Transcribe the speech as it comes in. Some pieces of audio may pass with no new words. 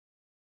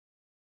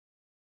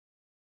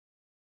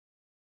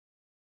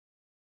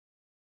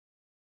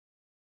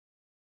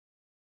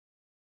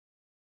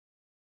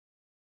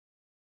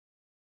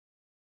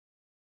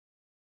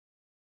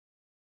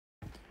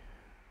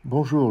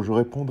Bonjour, je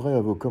répondrai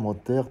à vos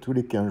commentaires tous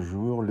les 15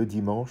 jours, le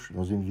dimanche,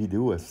 dans une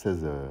vidéo à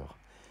 16 heures.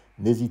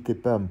 N'hésitez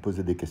pas à me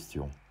poser des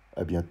questions.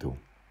 À bientôt.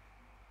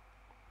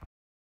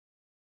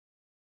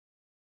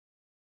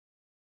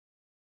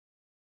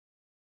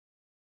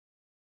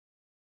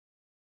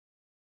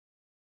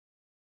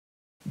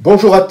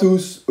 Bonjour à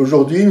tous.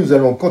 Aujourd'hui, nous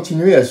allons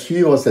continuer à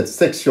suivre cette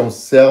section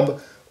serbe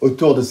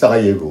autour de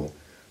Sarajevo.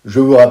 Je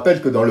vous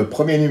rappelle que dans le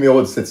premier numéro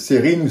de cette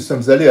série, nous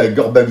sommes allés à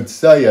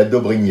Vogošća et à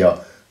Dobrinja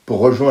pour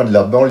rejoindre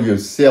la banlieue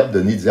serbe de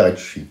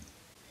Récit.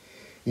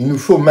 Il nous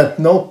faut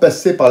maintenant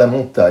passer par la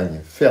montagne,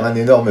 faire un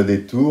énorme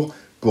détour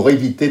pour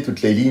éviter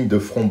toutes les lignes de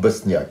front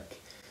bosniaques.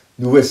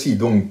 Nous voici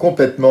donc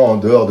complètement en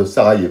dehors de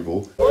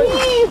Sarajevo.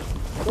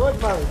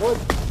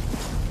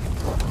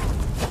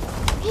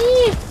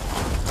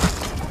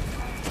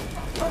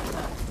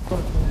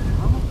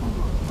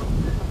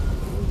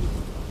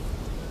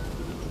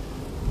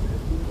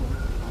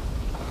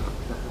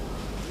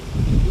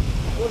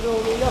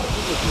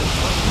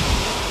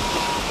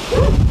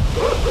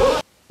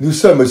 Nous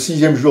sommes au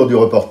 6e jour du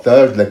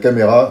reportage, la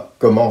caméra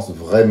commence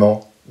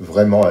vraiment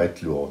à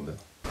être lourde.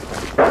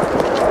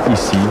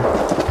 Ici,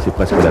 c'est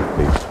presque la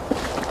paix.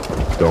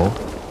 Pourtant,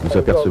 nous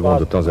apercevons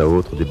de temps à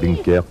autre des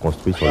bunkers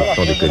construits sur le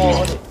flanc des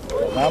collines.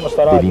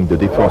 Des lignes de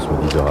défense,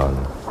 me dit Zoran.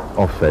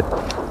 En fait,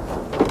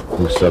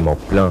 nous sommes en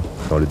plein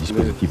dans le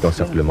dispositif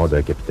d'encerclement de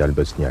la capitale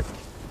bosniaque.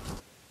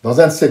 Dans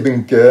un de ces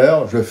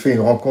bunkers, je fais une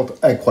rencontre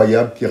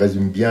incroyable qui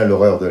résume bien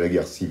l'horreur de la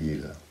guerre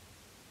civile.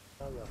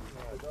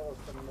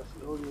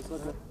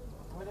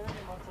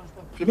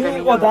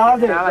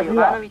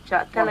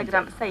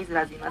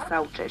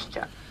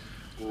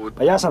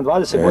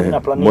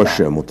 Moi, je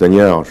suis un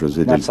montagnard, je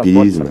faisais de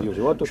l'alpinisme.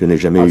 Je n'ai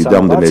jamais eu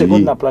d'arme de ma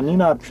vie.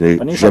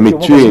 Je n'ai jamais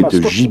tué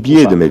de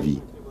gibier de ma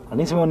vie.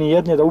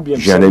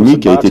 J'ai un ami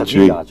qui a été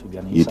tué.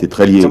 Il était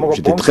très lié.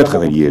 J'étais très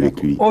lié avec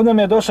lui.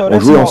 On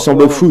jouait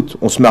ensemble au foot.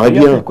 On se marrait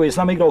bien.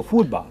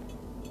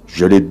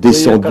 Je l'ai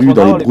descendu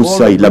dans les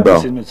broussailles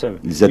là-bas.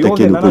 Ils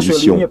attaquaient nos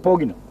positions.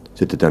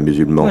 C'était un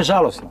musulman.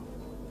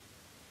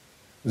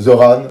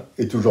 Zoran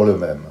est toujours le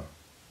même.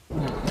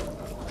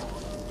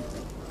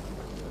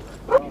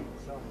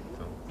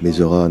 Mais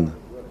Zoran,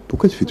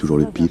 pourquoi tu fais toujours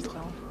le pitre?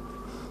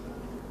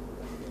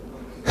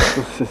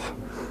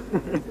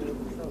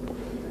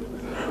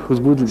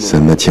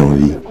 Ça me maintient en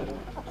vie.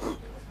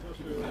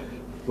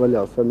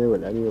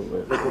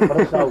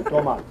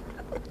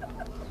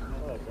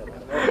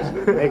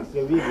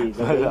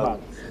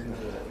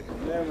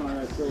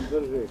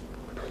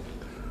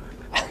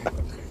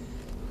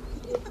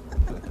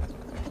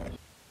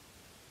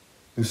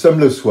 Nous sommes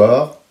le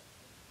soir.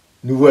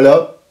 Nous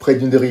voilà près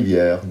d'une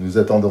rivière. Nous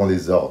attendons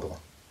les ordres.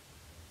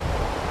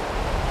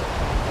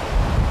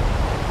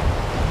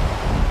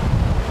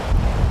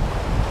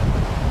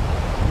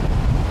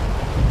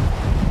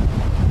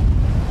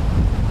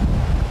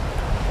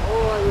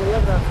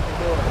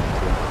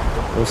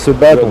 On se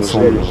bat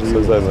ensemble,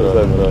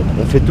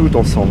 on fait tout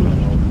ensemble.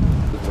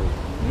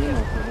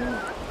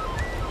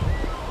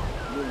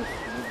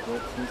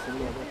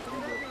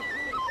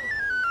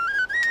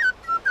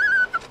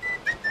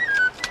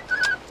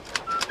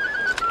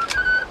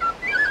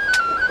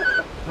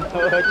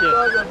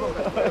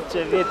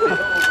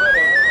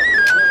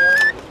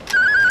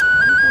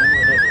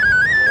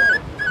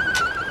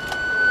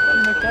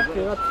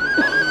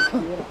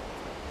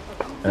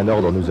 Un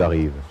ordre nous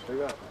arrive.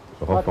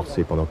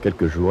 Renforcer pendant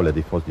quelques jours la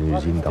défense d'une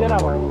usine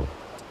d'armement lourd.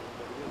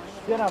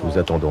 Nous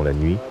attendons la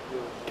nuit,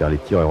 car les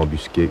tireurs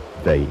embusqués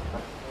veillent.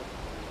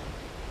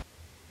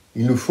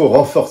 Il nous faut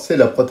renforcer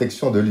la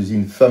protection de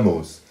l'usine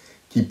Famos,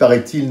 qui,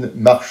 paraît-il,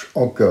 marche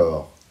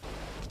encore.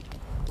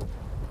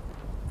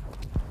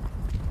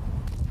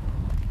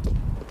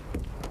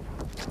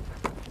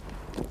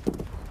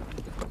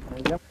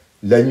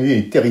 La nuit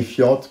est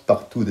terrifiante,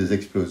 partout des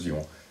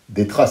explosions,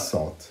 des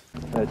traçantes.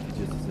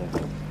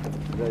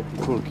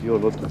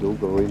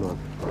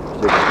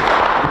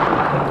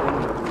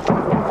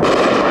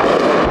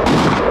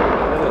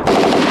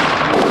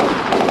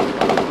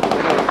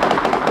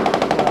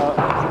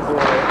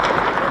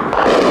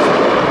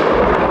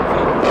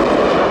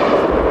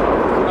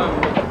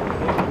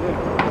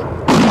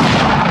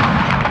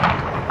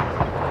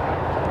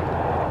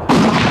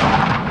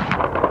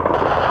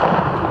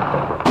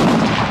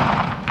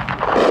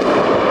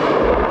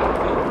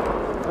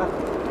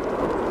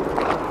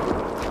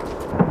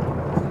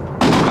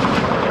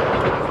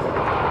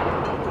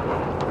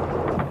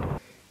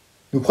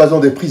 Nous croisons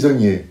des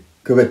prisonniers.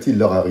 Que va-t-il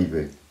leur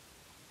arriver?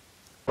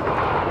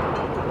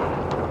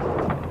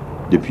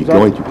 Depuis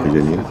quand es-tu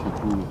prisonnier?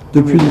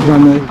 Depuis le 20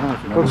 mai,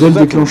 dès le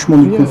déclenchement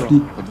du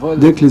conflit,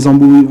 dès que les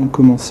embrouilles ont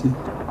commencé.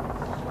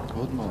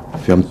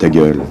 Ferme ta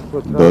gueule,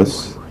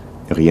 bosse,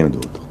 rien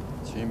d'autre.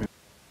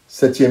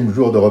 7e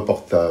jour de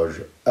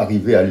reportage,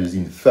 arrivé à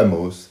l'usine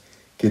Famos,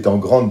 qui est en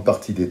grande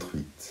partie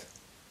détruite.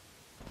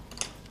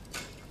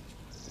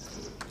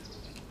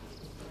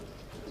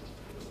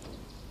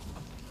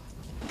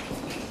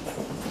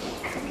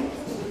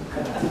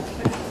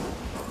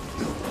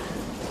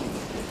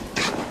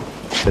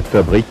 Cette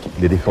fabrique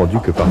n'est défendue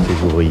que par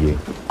ses ouvriers.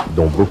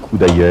 dont beaucoup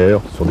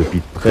d'ailleurs sont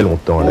depuis très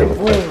longtemps à la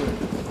retraite.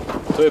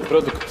 To je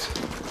produkt.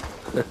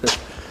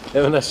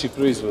 Evo naših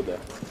proizvoda.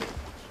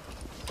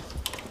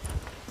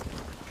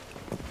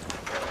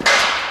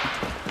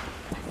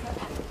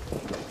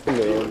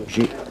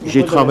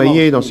 J'ai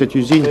travaillé dans cette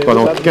usine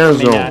pendant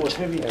 15 ans.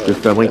 Je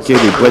fabriquais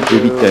des boîtes de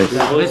vitesse.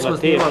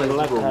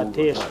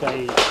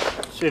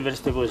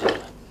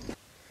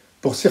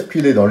 Pour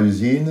circuler dans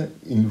l'usine,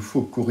 il nous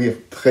faut courir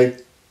très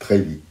très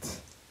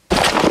vite.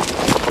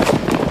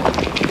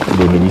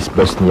 Les milices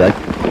bosniaques,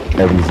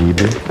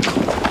 invisibles,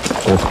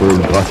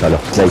 contrôlent grâce à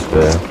leurs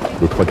snipers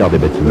les trois quarts des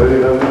bâtiments.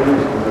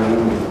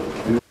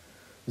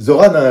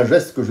 Zoran a un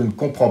geste que je ne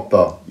comprends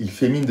pas. Il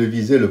fait mine de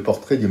viser le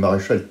portrait du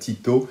maréchal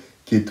Tito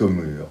qui est au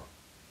mur.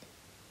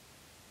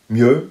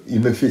 Mieux,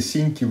 il me fait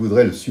signe qu'il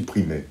voudrait le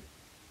supprimer.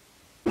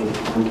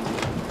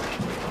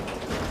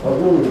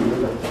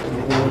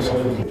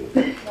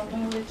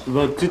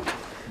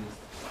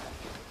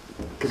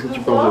 Qu'est-ce que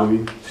tu penses de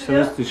lui?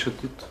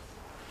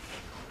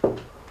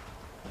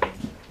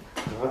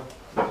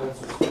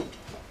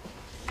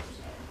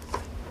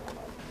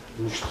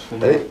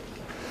 Allez.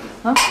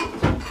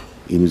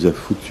 Il nous a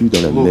foutus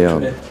dans la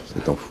merde,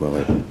 cet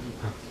enfoiré.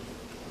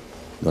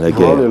 Dans la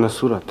guerre.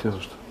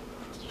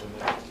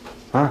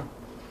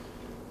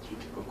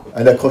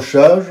 Un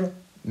accrochage,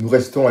 nous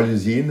restons à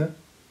l'usine.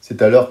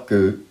 C'est alors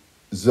que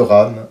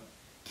Zoran,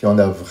 qui en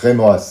a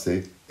vraiment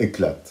assez,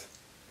 éclate.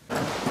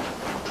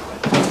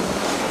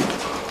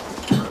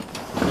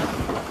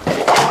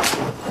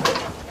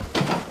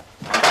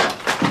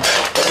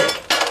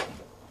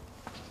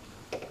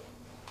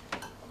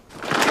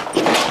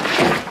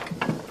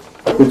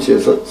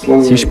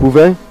 Si je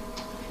pouvais,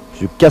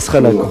 je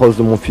casserais la crosse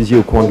de mon fusil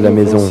au coin de la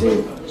maison.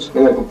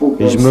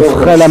 Et je me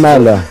ferais la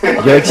malle,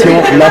 direction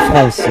la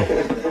France.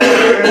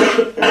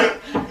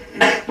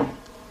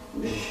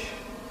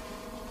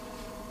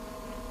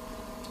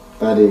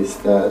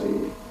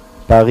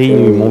 Paris,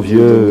 mon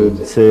vieux,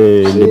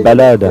 c'est les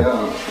balades.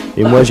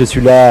 Et moi, je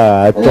suis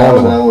là à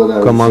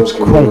attendre, comme un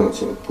con,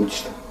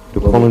 de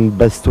prendre une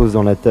bastos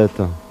dans la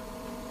tête.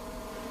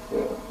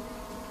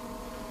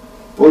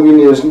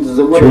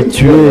 Tu es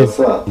tué,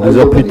 2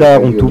 heures plus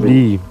tard, on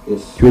t'oublie.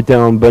 Tu étais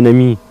un bon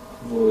ami.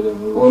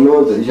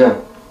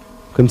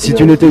 Comme si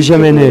tu n'étais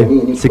jamais né.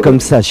 C'est comme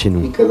ça chez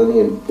nous.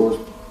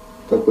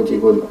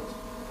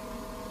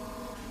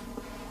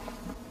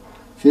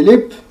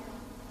 Philippe,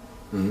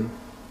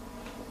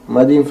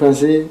 m'a dit en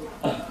français.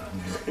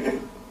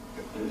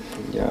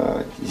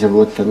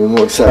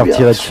 Je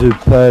partirai de ce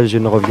pas, je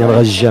ne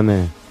reviendrai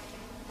jamais.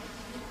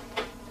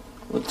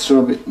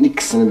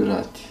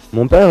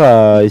 Mon père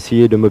a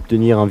essayé de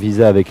m'obtenir un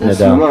visa avec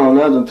Nada,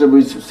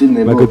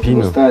 ma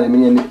copine.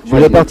 Je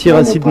voulais partir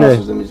à Sydney.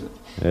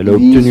 Elle a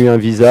obtenu un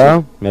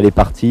visa, elle est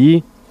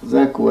partie.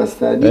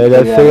 Elle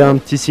a fait un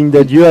petit signe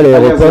d'adieu à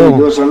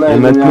l'aéroport et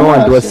maintenant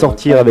elle doit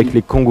sortir avec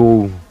les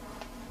kangourous.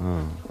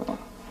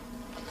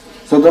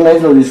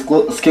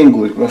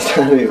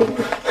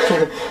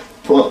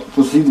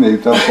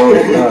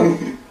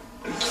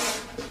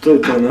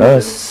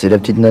 Ah, c'est la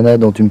petite nana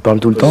dont tu me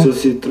parles tout le temps?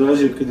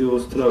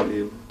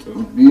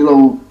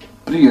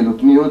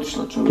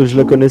 Que je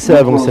la connaissais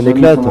avant que ça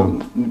n'éclate.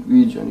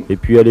 Et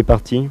puis elle est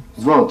partie.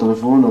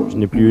 Je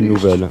n'ai plus eu de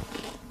nouvelles.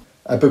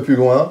 Un peu plus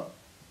loin,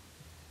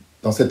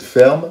 dans cette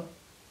ferme,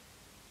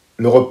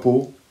 le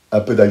repos, un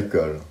peu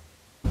d'alcool.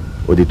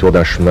 Au détour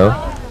d'un chemin,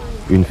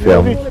 une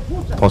ferme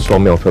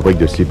transformée en fabrique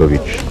de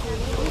slivović,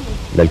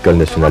 l'alcool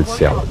national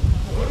serbe.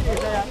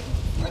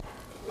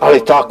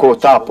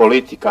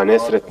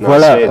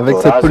 Voilà, avec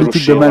cette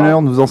politique de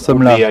malheur, nous en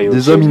sommes là.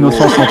 Des hommes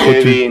innocents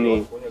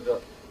s'entretuent.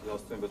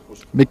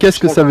 Mais qu'est-ce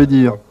que ça veut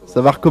dire?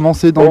 Ça va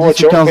recommencer dans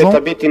 10 ou 15 ans?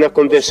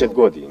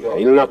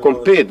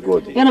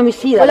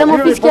 Voilà mon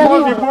fils qui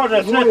arrive.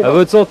 À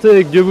votre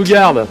santé, que Dieu vous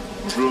garde.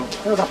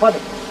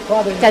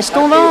 Cache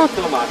ton ventre.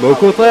 Bah, au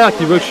contraire,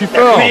 qui voit que je suis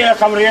fort.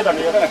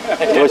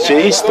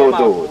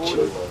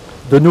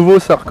 De nouveau,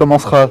 ça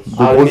recommencera.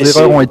 De grosses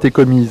erreurs ont été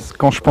commises.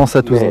 Quand je pense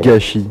à tout ce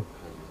gâchis.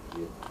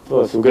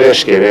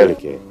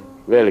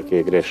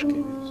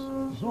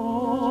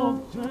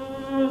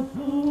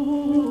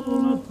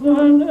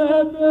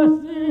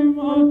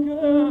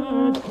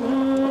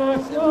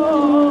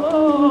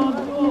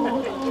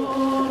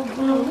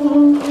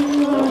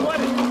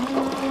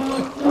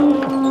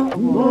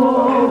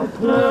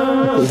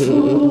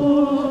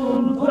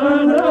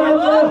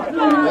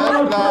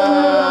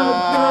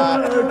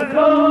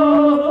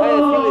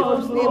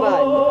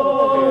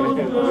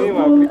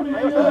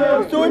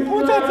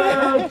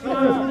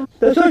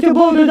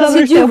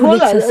 Si Dieu voulait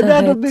que ça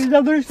s'arrête,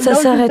 ça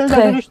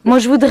s'arrêterait. Moi,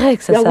 je voudrais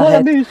que ça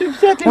s'arrête.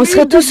 On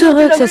serait tous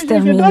heureux que ça se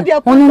termine.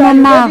 On en a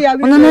marre.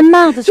 On en a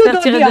marre de se faire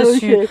tirer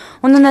dessus.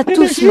 On en a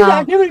tous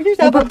marre.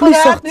 On ne peut plus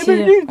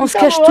sortir. On se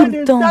cache tout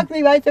le temps.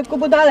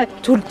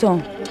 Tout le temps.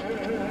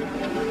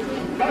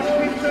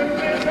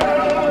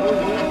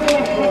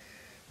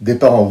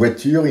 Départ en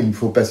voiture, il nous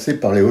faut passer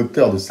par les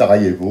hauteurs de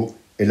Sarajevo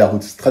et la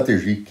route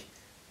stratégique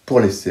pour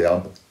les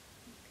Serbes.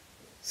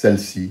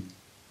 Celle-ci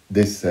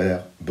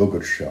dessert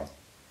Vogošća.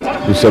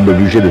 Nous sommes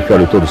obligés de faire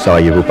le tour de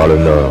Sarajevo par le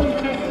nord.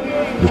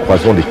 Nous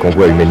croisons des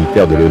convois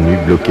humanitaires de l'ONU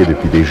bloqués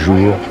depuis des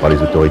jours par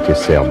les autorités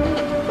serbes.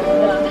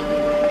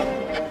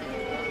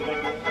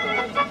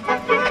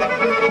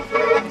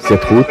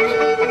 Cette route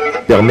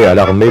permet à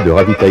l'armée de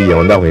ravitailler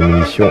en armes et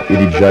munitions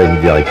Dobrinja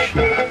et Récit.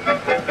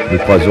 Nous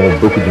croisons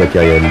beaucoup de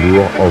matériel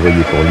lourd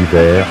envoyé pour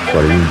l'hiver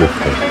sur la ligne de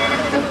front.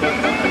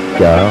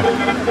 Car,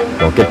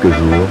 dans quelques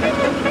jours,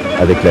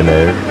 avec la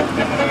neige,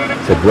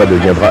 cette voie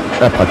deviendra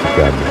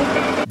impraticable.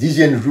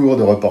 10e jour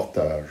de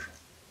reportage.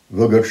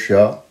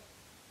 Vogošća,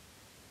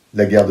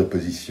 la guerre de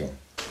position.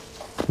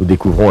 Nous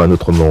découvrons un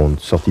autre monde,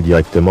 sorti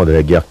directement de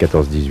la guerre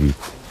 14-18.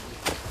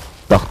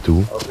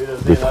 Partout,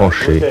 des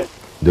tranchées,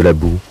 de la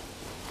boue,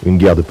 une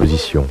guerre de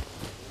position.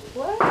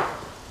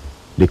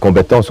 Les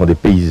combattants sont des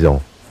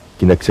paysans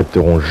qui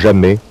n'accepteront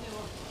jamais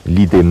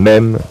l'idée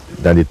même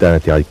d'un État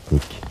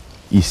interethnique.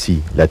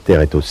 Ici, la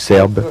terre est aux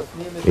Serbes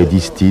et,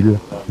 disent-ils,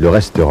 le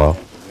restera,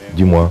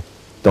 du moins,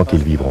 tant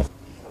qu'ils vivront.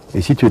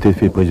 Et si tu étais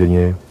fait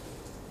prisonnier ?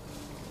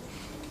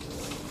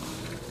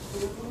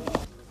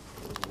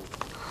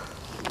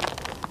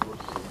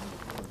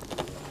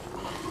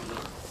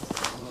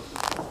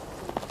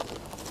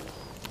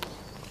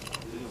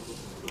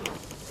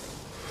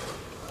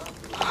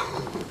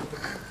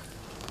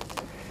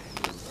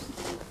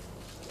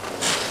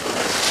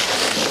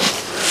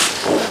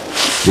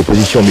 Les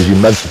positions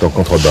musulmanes sont en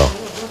contrebas,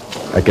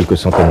 à quelques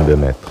centaines de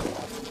mètres.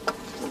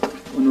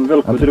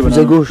 Un peu plus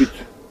à gauche,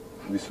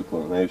 à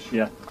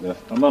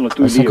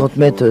 50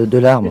 mètres de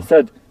l'arbre.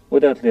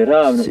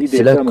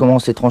 C'est là que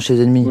commencent les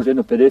tranchées ennemies.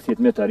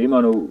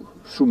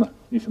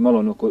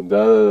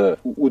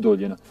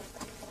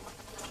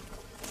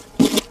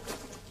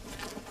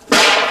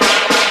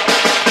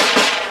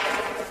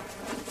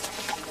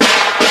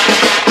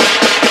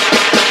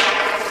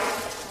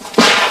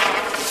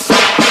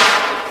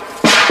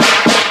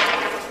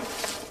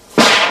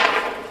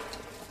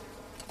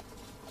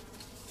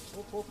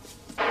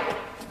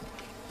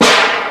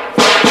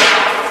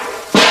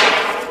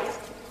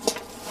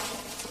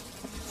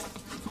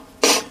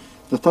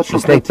 Le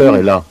sniper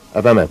est là,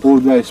 à 20 mètres.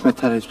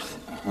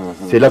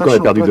 C'est là qu'on a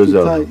perdu 2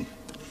 hommes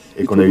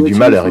et qu'on a eu du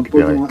mal à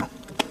récupérer.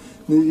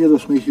 Je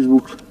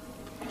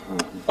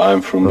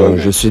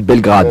suis de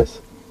Belgrade.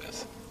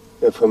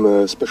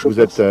 Vous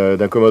êtes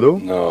d'un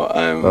commando?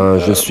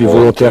 Je suis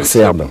volontaire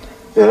serbe.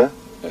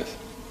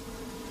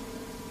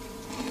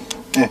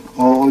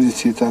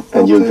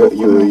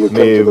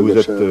 Mais vous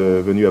êtes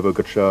venu à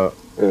Vogošća,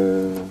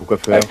 pourquoi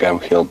faire?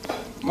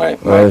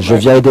 Je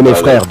viens aider mes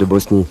frères de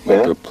Bosnie.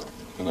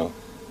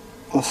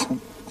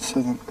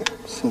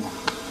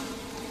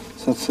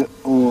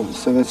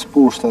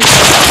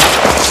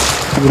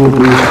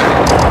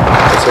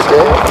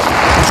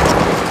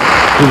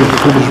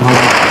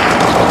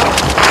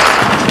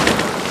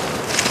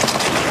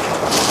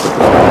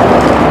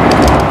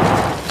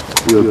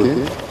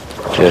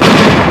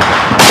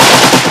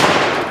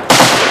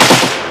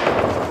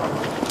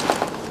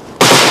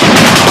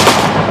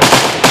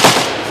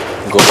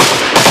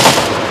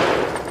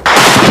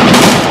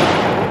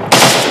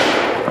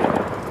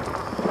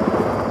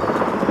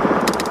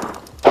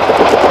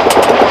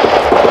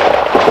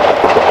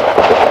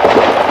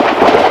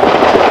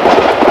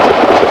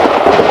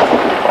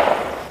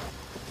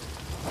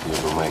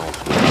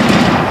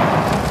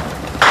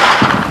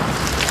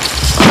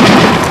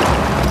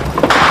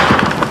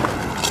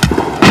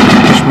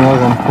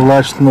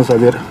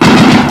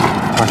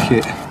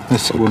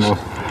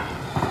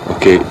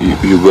 Okay,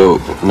 you go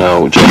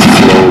now just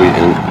slowly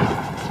and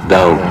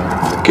down.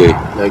 Okay.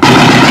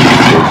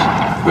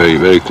 Very,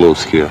 very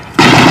close here.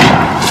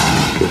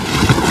 Okay.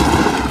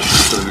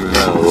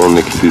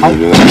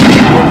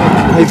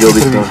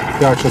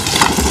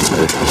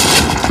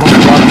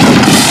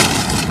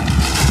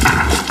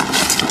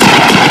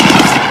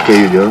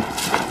 Okay, you go.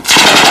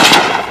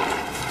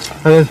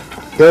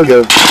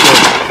 Go.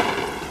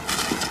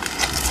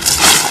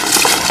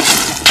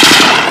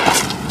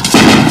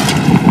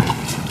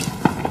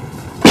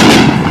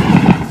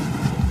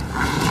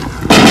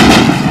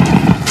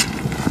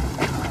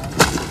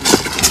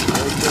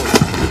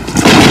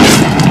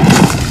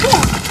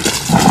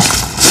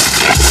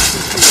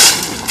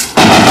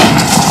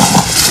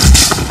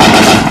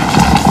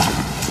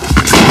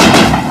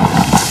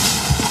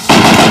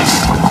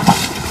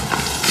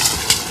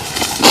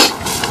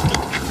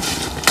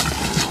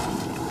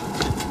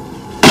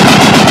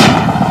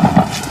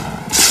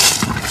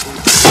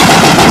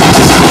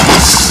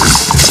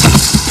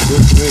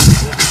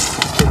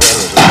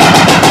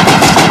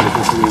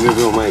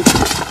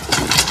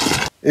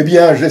 Eh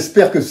bien,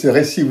 j'espère que ce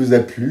récit vous a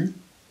plu.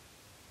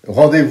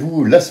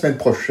 Rendez-vous la semaine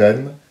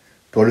prochaine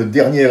pour le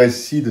dernier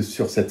récit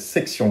sur cette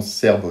section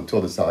serbe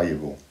autour de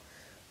Sarajevo.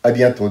 À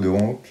bientôt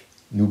donc.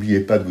 N'oubliez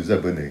pas de vous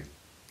abonner.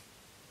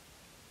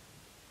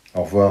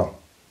 Au revoir.